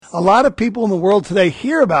A lot of people in the world today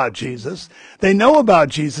hear about Jesus. They know about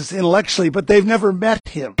Jesus intellectually, but they've never met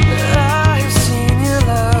him. I have seen your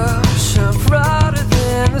love shine brighter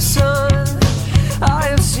than the sun. I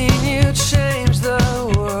have seen you change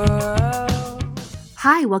the world.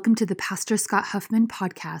 Hi, welcome to the Pastor Scott Huffman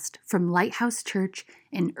podcast from Lighthouse Church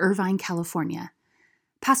in Irvine, California.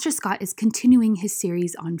 Pastor Scott is continuing his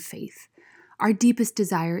series on faith. Our deepest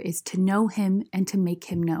desire is to know him and to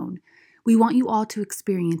make him known. We want you all to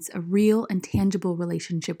experience a real and tangible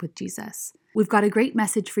relationship with Jesus. We've got a great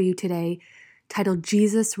message for you today titled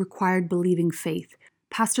Jesus Required Believing Faith.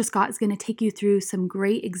 Pastor Scott is going to take you through some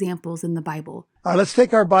great examples in the Bible. All right, let's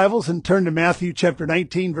take our Bibles and turn to Matthew chapter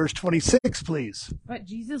 19, verse 26, please. But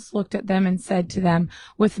Jesus looked at them and said to them,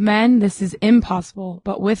 "With men this is impossible,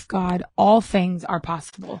 but with God all things are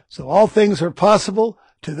possible." So all things are possible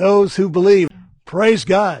to those who believe. Praise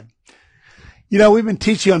God. You know, we've been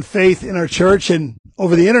teaching on faith in our church and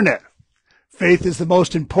over the internet. Faith is the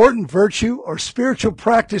most important virtue or spiritual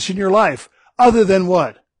practice in your life, other than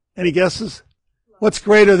what? Any guesses? What's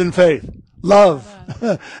greater than faith? Love.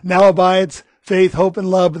 Now abides faith, hope, and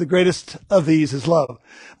love, but the greatest of these is love.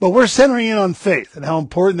 But we're centering in on faith and how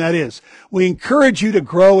important that is. We encourage you to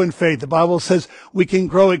grow in faith. The Bible says we can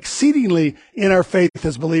grow exceedingly in our faith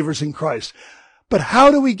as believers in Christ. But how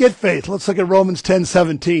do we get faith? Let's look at Romans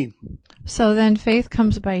 10:17. So then faith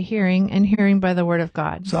comes by hearing, and hearing by the word of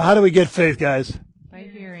God. So how do we get faith, guys? By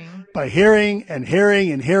hearing. By hearing and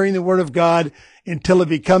hearing and hearing the word of God until it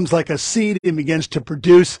becomes like a seed and begins to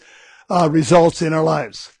produce results in our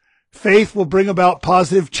lives. Faith will bring about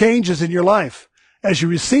positive changes in your life as you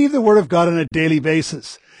receive the word of God on a daily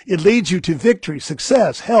basis. It leads you to victory,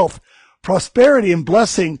 success, health, prosperity, and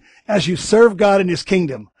blessing as you serve God in his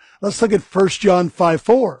kingdom. Let's look at 1 John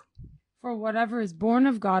 5:4. For whatever is born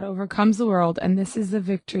of God overcomes the world, and this is the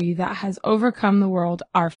victory that has overcome the world,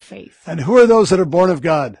 our faith. And who are those that are born of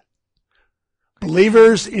God?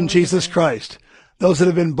 Believers in Jesus Christ. Those that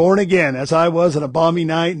have been born again, as I was on a balmy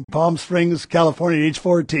night in Palm Springs, California at age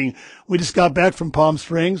 14. We just got back from Palm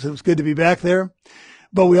Springs. It was good to be back there.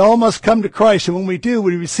 But we all must come to Christ, and when we do,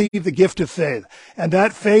 we receive the gift of faith. And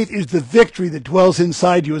that faith is the victory that dwells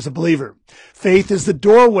inside you as a believer. Faith is the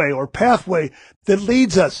doorway or pathway that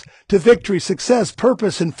leads us to victory, success,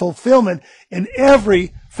 purpose, and fulfillment in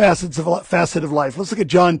every facet of life. Let's look at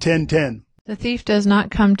John 10:10. The thief does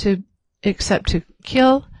not come except to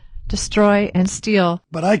kill, destroy, and steal.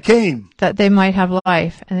 But I came. That they might have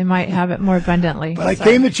life, and they might have it more abundantly. But I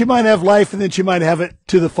came that you might have life and that you might have it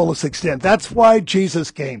to the fullest extent. That's why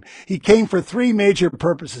Jesus came. He came for three major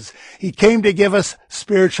purposes. He came to give us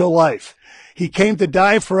spiritual life. He came to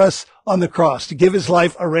die for us on the cross, to give his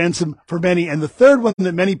life a ransom for many. And the third one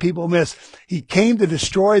that many people miss, he came to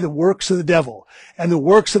destroy the works of the devil. And the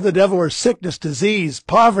works of the devil are sickness, disease,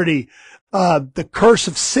 poverty, the curse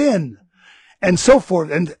of sin, and so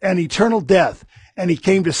forth, and eternal death. And he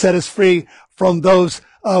came to set us free from those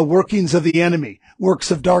workings of the enemy,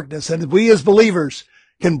 works of darkness. And we as believers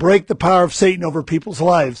can break the power of Satan over people's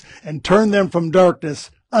lives and turn them from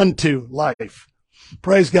darkness unto life.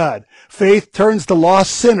 Praise God. Faith turns the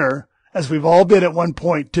lost sinner, as we've all been at one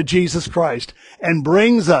point, to Jesus Christ and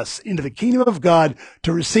brings us into the kingdom of God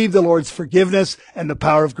to receive the Lord's forgiveness and the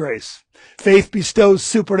power of grace. Faith bestows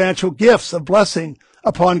supernatural gifts of blessing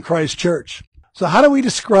upon Christ's church. So how do we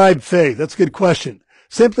describe faith? That's a good question.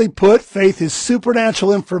 Simply put, faith is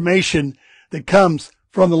supernatural information that comes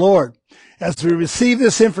from the Lord. As we receive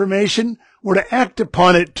this information, we're to act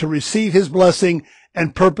upon it to receive his blessing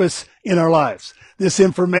and purpose in our lives. This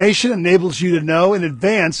information enables you to know in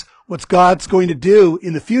advance what God's going to do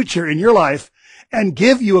in the future in your life and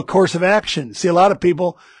give you a course of action. See, a lot of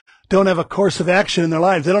people don't have a course of action in their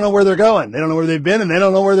lives. They don't know where they're going. They don't know where they've been, and they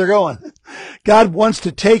don't know where they're going. God wants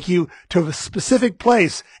to take you to a specific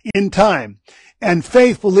place in time, and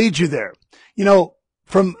faith will lead you there. You know,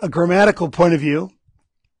 from a grammatical point of view,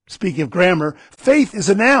 speaking of grammar, faith is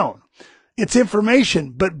a noun. It's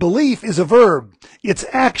information, but belief is a verb. It's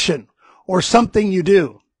action or something you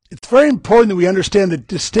do. It's very important that we understand the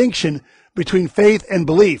distinction between faith and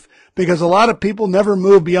belief, because a lot of people never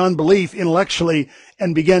move beyond belief intellectually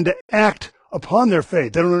and begin to act upon their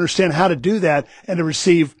faith. They don't understand how to do that and to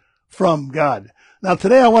receive from God. Now,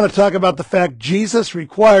 today I want to talk about the fact Jesus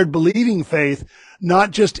required believing faith,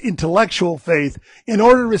 not just intellectual faith, in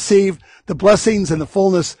order to receive the blessings and the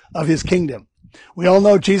fullness of his kingdom. We all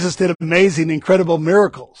know Jesus did amazing, incredible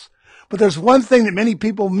miracles. But there's one thing that many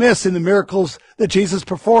people miss in the miracles that Jesus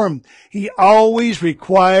performed. He always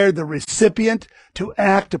required the recipient to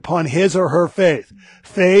act upon his or her faith.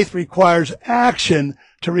 Faith requires action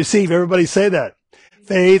to receive. Everybody say that.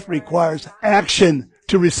 Faith requires action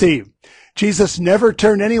to receive. Jesus never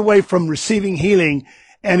turned any away from receiving healing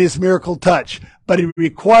and his miracle touch, but he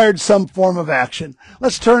required some form of action.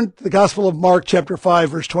 Let's turn to the Gospel of Mark, chapter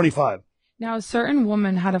 5, verse 25. Now a certain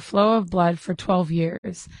woman had a flow of blood for 12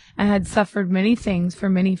 years and had suffered many things for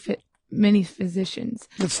many physicians.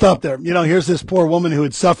 Let's stop there. Here's this poor woman who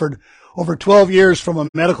had suffered over 12 years from a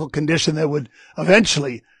medical condition that would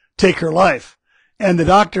eventually take her life. And the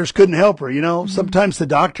doctors couldn't help her. Sometimes the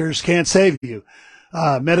doctors can't save you.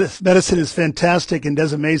 Medicine is fantastic and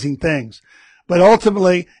does amazing things. But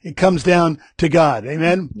ultimately, it comes down to God.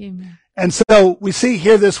 Amen? Amen. And so we see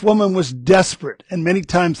here this woman was desperate. And many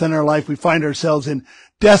times in our life, we find ourselves in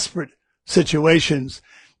desperate situations.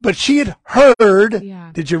 But she had heard.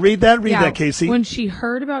 Yeah. Did you read that? Read that, Casey. When she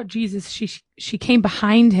heard about Jesus, she came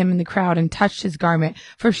behind him in the crowd and touched his garment.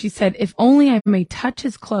 For she said, if only I may touch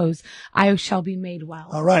his clothes, I shall be made well.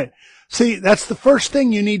 All right. See, that's the first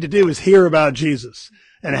thing you need to do is hear about Jesus.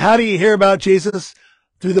 And how do you hear about Jesus?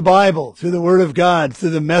 Through the Bible, through the Word of God,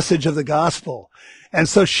 through the message of the gospel. And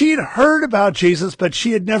so she'd heard about Jesus, but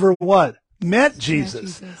she had never what? Met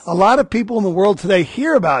Jesus. A lot of people in the world today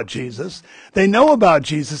hear about Jesus. They know about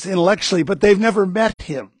Jesus intellectually, but they've never met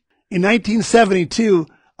him. In 1972,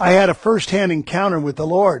 I had a first-hand encounter with the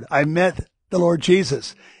Lord. I met the Lord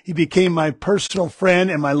Jesus. He became my personal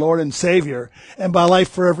friend and my Lord and Savior, and my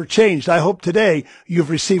life forever changed. I hope today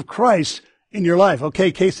you've received Christ in your life.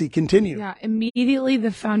 Okay, Casey, continue. Yeah, immediately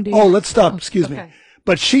the foundation. Oh, let's stop. Excuse me.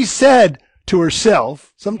 But she said to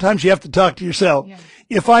herself, sometimes you have to talk to yourself,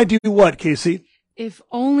 if I do what, Casey? If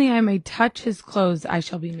only I may touch his clothes, I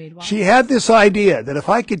shall be made well. She had this idea that if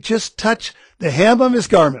I could just touch the hem of his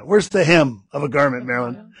garment. Where's the hem of a garment,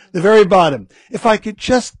 Marilyn? The very bottom. If I could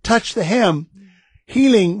just touch the hem,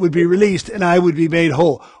 healing would be released and I would be made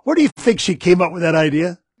whole. Where do you think she came up with that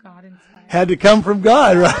idea? God inside. Had to come from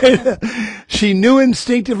God, right? She knew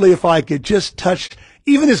instinctively if I could just touch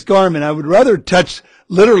even his garment, I would rather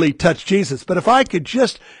literally touch Jesus. But if I could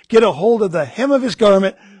just get a hold of the hem of his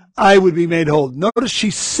garment, I would be made whole. Notice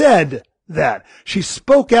she said that. She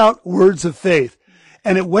spoke out words of faith.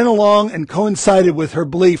 And it went along and coincided with her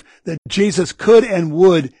belief that Jesus could and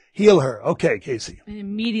would heal her. Okay, Casey. And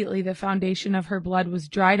immediately the foundation of her blood was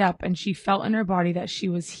dried up, and she felt in her body that she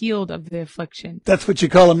was healed of the affliction. That's what you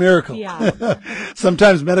call a miracle. Yeah.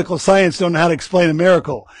 Sometimes medical science don't know how to explain a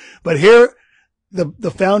miracle. But here,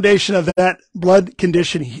 the foundation of that blood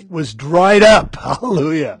condition was dried up.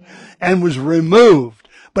 Hallelujah. And was removed.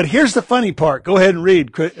 But here's the funny part. Go ahead and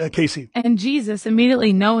read, Casey. And Jesus,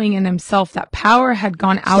 immediately knowing in himself that power had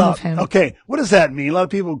gone out of him. Okay, what does that mean? A lot of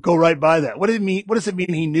people go right by that. What did it mean? What does it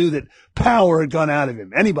mean he knew that power had gone out of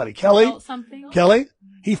him? Anybody? Kelly? Felt something? Kelly?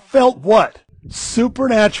 He felt what?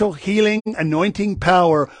 Supernatural healing, anointing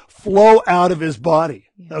power flow out of his body.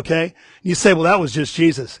 Okay? You say, well, that was just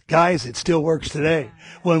Jesus. Guys, it still works today.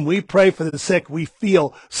 When we pray for the sick, we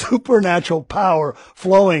feel supernatural power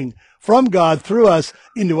flowing from God through us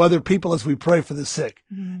into other people as we pray for the sick.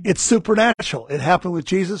 Mm-hmm. It's supernatural. It happened with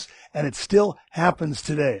Jesus, and it still happens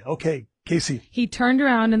today. Okay, Casey. He turned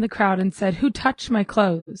around in the crowd and said, "Who touched my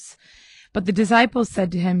clothes?" But the disciples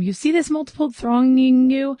said to him, "You see this multitude thronging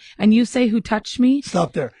you, and you say, 'Who touched me?'"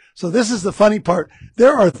 Stop there. So this is the funny part.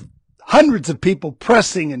 There are hundreds of people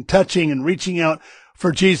pressing and touching and reaching out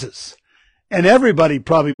for Jesus. And everybody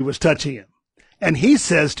probably was touching him. And he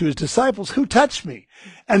says to his disciples, "Who touched me?"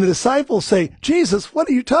 And the disciples say, "Jesus, what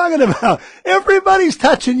are you talking about? Everybody's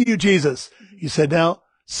touching you, Jesus." He said, "Now,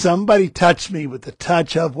 somebody touched me with the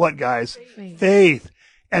touch of what, guys? Faith.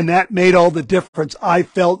 And that made all the difference. I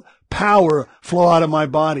felt power flow out of my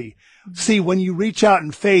body. See, when you reach out in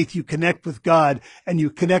faith, you connect with God and you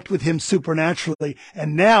connect with him supernaturally.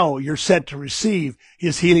 And now you're set to receive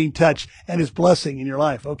his healing touch and his blessing in your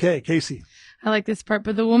life. Okay, Casey. I like this part.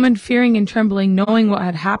 But the woman, fearing and trembling, knowing what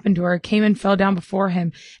had happened to her, came and fell down before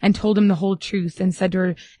him and told him the whole truth, and said to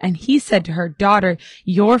her, and he said to her, "Daughter,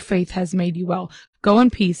 your faith has made you well. Go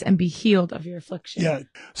in peace and be healed of your affliction." Yeah.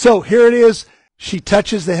 So here it is. She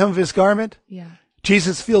touches the hem of his garment. Yeah.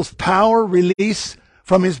 Jesus feels power release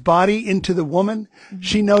from his body into the woman. Mm-hmm.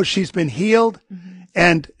 She knows she's been healed. Mm-hmm.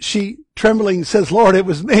 And she, trembling, says, "Lord, it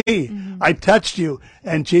was me. Mm-hmm. I touched you."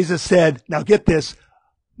 And Jesus said, now get this,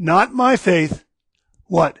 "Not my faith."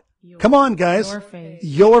 What? Come on, guys. Your faith.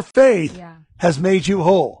 Your faith has made you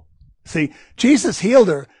whole. See, Jesus healed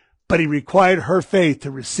her, but he required her faith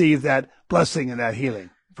to receive that blessing and that healing.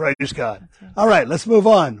 Praise God. Right. All right, let's move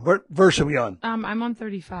on. What verse are we on? I'm on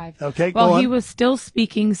 35. Okay, While go on. he was still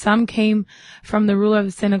speaking, some came from the ruler of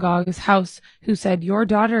the synagogue's house who said, Your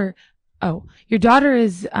daughter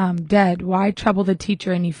is dead. Why trouble the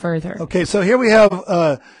teacher any further?" Okay, so here we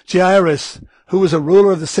have Jairus, who was a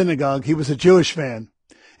ruler of the synagogue. He was a Jewish man,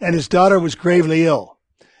 and his daughter was gravely ill.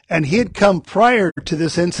 And he had come prior to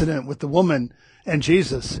this incident with the woman and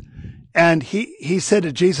Jesus. And he said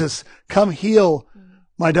to Jesus, come heal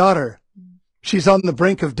my daughter. She's on the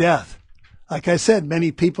brink of death. Like I said,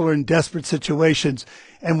 many people are in desperate situations.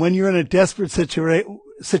 And when you're in a desperate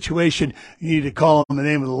situation, you need to call on the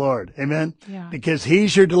name of the Lord. Amen? Yeah. Because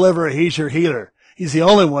he's your deliverer. He's your healer. He's the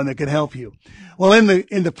only one that can help you. Well,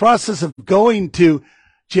 in the process of going to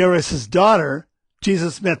Jairus' daughter,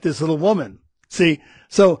 Jesus met this little woman. See,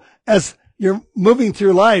 so as you're moving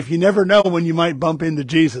through life, you never know when you might bump into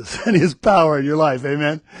Jesus and his power in your life.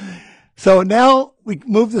 Amen. So now we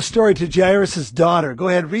move the story to Jairus' daughter. Go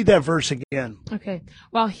ahead, read that verse again. Okay.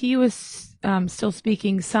 While he was still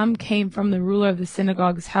speaking, some came from the ruler of the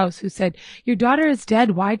synagogue's house who said, your daughter is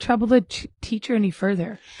dead. Why trouble the teacher any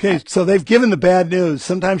further? Okay, so they've given the bad news.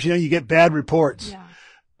 Sometimes, you get bad reports. Yeah.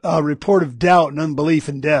 A report of doubt and unbelief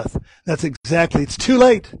and death. That's exactly, it's too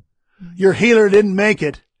late. Your healer didn't make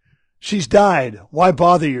it. She's died. Why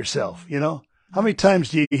bother yourself, How many times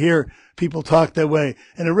do you hear people talk that way?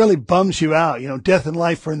 And it really bums you out. Death and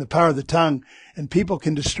life are in the power of the tongue, and people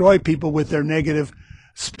can destroy people with their negative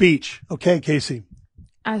speech. Okay, Casey.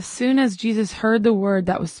 As soon as Jesus heard the word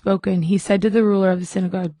that was spoken, he said to the ruler of the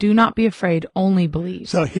synagogue, do not be afraid, only believe.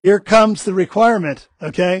 So here comes the requirement,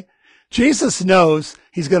 okay? Jesus knows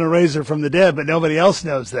he's going to raise her from the dead, but nobody else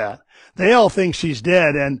knows that. They all think she's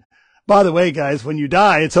dead, and by the way, guys, when you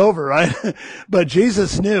die, it's over, right? But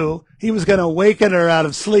Jesus knew he was going to awaken her out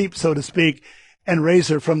of sleep, so to speak, and raise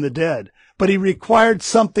her from the dead. But he required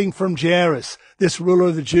something from Jairus, this ruler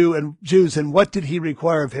of the Jews. And what did he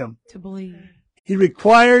require of him? To believe. He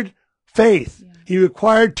required faith. Yeah. He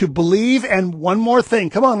required to believe. And one more thing.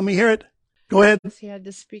 Come on, let me hear it. Go ahead. He had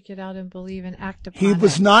to speak it out and believe and act upon it. He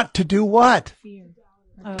was not to do what? Fear.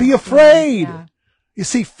 Be afraid. Yeah. You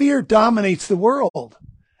see, fear dominates the world.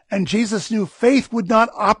 And Jesus knew faith would not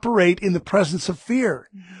operate in the presence of fear.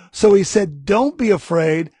 Mm-hmm. So he said, don't be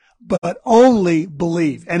afraid, but only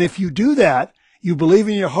believe. And if you do that, you believe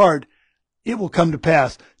in your heart, it will come to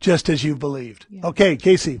pass just as you believed. Yeah. Okay,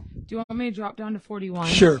 Casey. Do you want me to drop down to 41?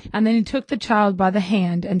 Sure. And then he took the child by the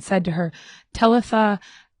hand and said to her, Talitha,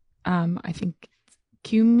 I think,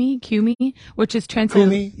 Kumi, which is translated,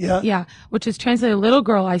 Kumi, yeah, which is translated, little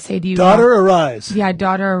girl, I say to you, daughter, arise. Yeah,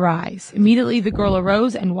 daughter, arise. Immediately the girl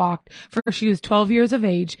arose and walked, for she was 12 years of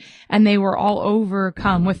age, and they were all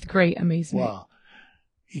overcome with great amazement. Wow.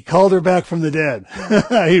 He called her back from the dead.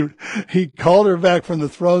 he called her back from the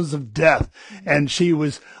throes of death, and she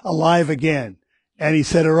was alive again. And he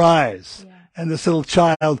said, arise. Yeah. And this little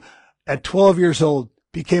child at 12 years old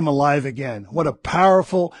became alive again. What a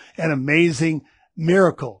powerful and amazing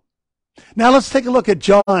miracle. Now let's take a look at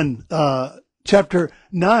John chapter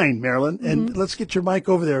 9, Marilyn, and let's get your mic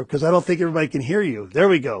over there because I don't think everybody can hear you. There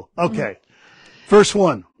we go. Okay. Verse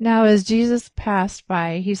 1. Now as Jesus passed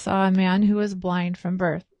by, he saw a man who was blind from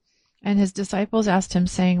birth. And his disciples asked him,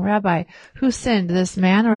 saying, Rabbi, who sinned, this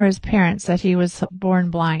man or his parents, that he was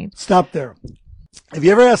born blind? Stop there. Have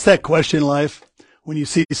you ever asked that question in life when you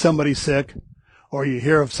see somebody sick or you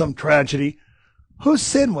hear of some tragedy? Whose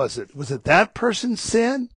sin was it? Was it that person's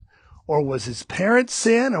sin? Or was his parents'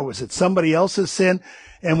 sin? Or was it somebody else's sin?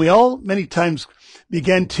 And we all many times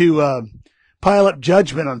begin to pile up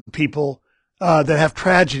judgment on people that have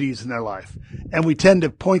tragedies in their life. And we tend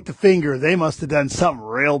to point the finger. They must have done something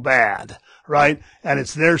real bad, right? And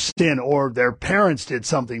it's their sin, or their parents did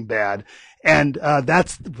something bad. And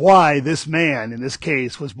that's why this man, in this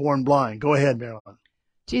case, was born blind. Go ahead, Marilyn.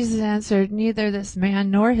 Jesus answered, neither this man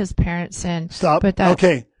nor his parents sinned. Stop. But that...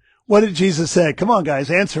 Okay. What did Jesus say? Come on, guys,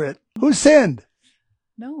 answer it. Who sinned?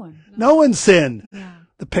 No one. No one sinned. Yeah.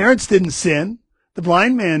 The parents didn't sin. The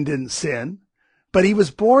blind man didn't sin. But he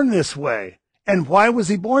was born this way. And why was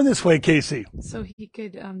he born this way, Casey? So he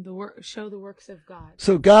could show the works of God.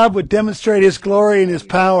 So God would demonstrate his glory and his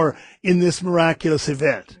power in this miraculous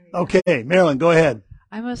event. Okay, Marilyn, go ahead.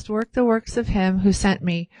 I must work the works of him who sent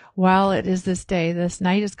me while it is this day. This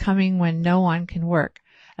night is coming when no one can work.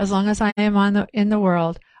 As long as I am in the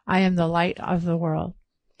world, I am the light of the world.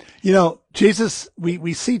 You know, Jesus,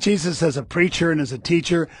 we see Jesus as a preacher and as a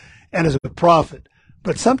teacher and as a prophet,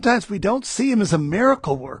 but sometimes we don't see him as a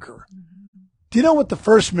miracle worker. Do you know what the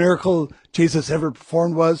first miracle Jesus ever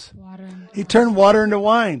performed was? He turned water into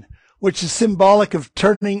wine, which is symbolic of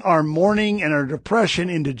turning our mourning and our depression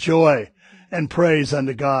into joy and praise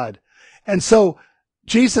unto God. And so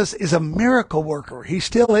Jesus is a miracle worker. He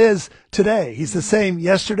still is today. He's the same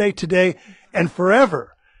yesterday, today, and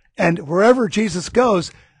forever. And wherever Jesus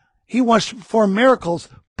goes, he wants to perform miracles,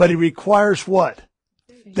 but he requires what?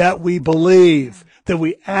 that we believe, that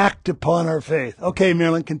we act upon our faith. Okay,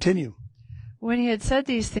 Marilyn, continue. When he had said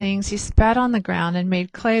these things, he spat on the ground and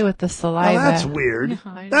made clay with the Now, saliva. that's weird.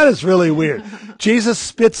 That is really weird. Jesus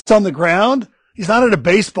spits on the ground. He's not at a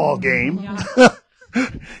baseball game.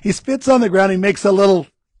 He spits on the ground. He makes a little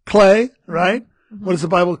clay, right? What does the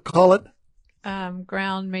Bible call it?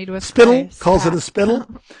 Ground made with Spittle, clay. calls it a spittle.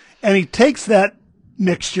 And he takes that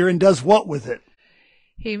mixture and does what with it?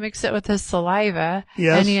 He mixed it with his saliva,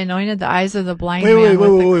 Yes. and he anointed the eyes of the blind Wait, man with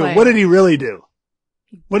the clay. What did he really do?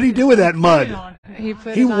 What did he do with that mud? He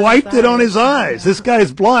put He it on wiped his it on his eyes. This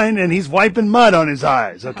guy's blind and he's wiping mud on his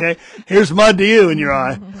eyes, okay? Here's mud to you in your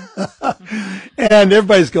eye. And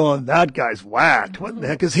everybody's going, that guy's whacked. What the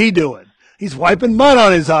heck is he doing? He's wiping mud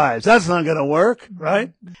on his eyes. That's not going to work,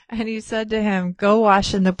 right? And he said to him, "Go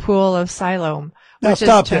wash in the pool of Siloam." Now which is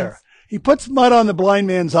stop there. He puts mud on the blind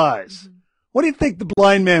man's eyes. What do you think the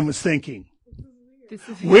blind man was thinking?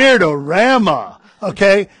 Weirdo-rama,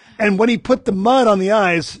 okay? And when he put the mud on the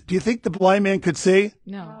eyes, do you think the blind man could see?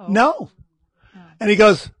 No. No. And he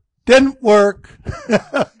goes, didn't work.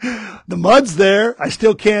 The mud's there. I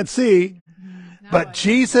still can't see. But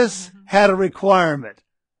Jesus had a requirement.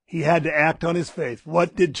 He had to act on his faith.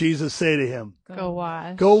 What did Jesus say to him? Go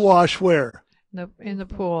wash. Go wash where? In the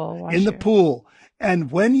pool. Wash In the pool.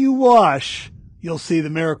 And when you wash, you'll see the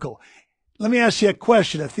miracle. Let me ask you a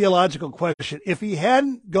question, a theological question. If he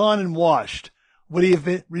hadn't gone and washed, would he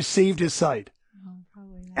have received his sight? No,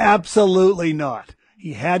 probably not. Absolutely not.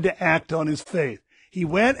 He had to act on his faith. He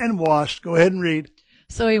went and washed. Go ahead and read.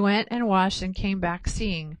 So he went and washed and came back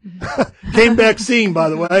seeing. Came back seeing, by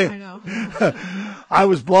the I way. know. I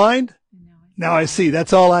was blind. Now I see.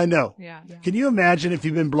 That's all I know. Yeah. Can you imagine if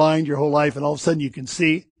you've been blind your whole life and all of a sudden you can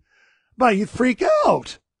see? But you'd freak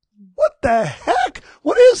out. What the heck?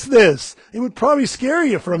 What is this? It would probably scare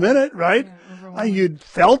you for a minute, right? You'd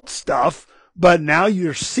felt stuff, but now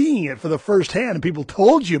you're seeing it for the first hand and people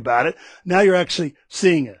told you about it. Now you're actually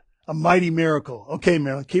seeing it. A mighty miracle. Okay,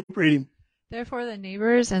 Marilyn, keep reading. Therefore the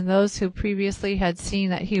neighbors and those who previously had seen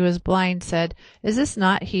that he was blind said, "Is this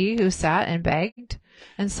not he who sat and begged?"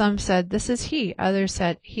 And some said, "This is he." Others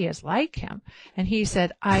said, "He is like him." And he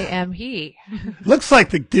said, "I am he." Looks like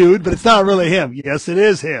the dude, but it's not really him. Yes, it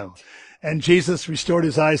is him. And Jesus restored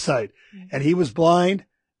his eyesight. And he was blind,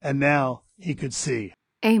 and now he could see.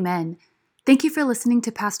 Amen. Thank you for listening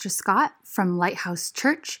to Pastor Scott from Lighthouse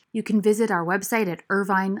Church. You can visit our website at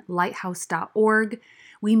irvinelighthouse.org.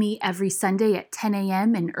 We meet every Sunday at 10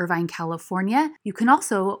 a.m. in Irvine, California. You can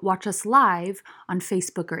also watch us live on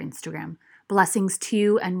Facebook or Instagram. Blessings to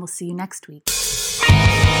you, and we'll see you next week.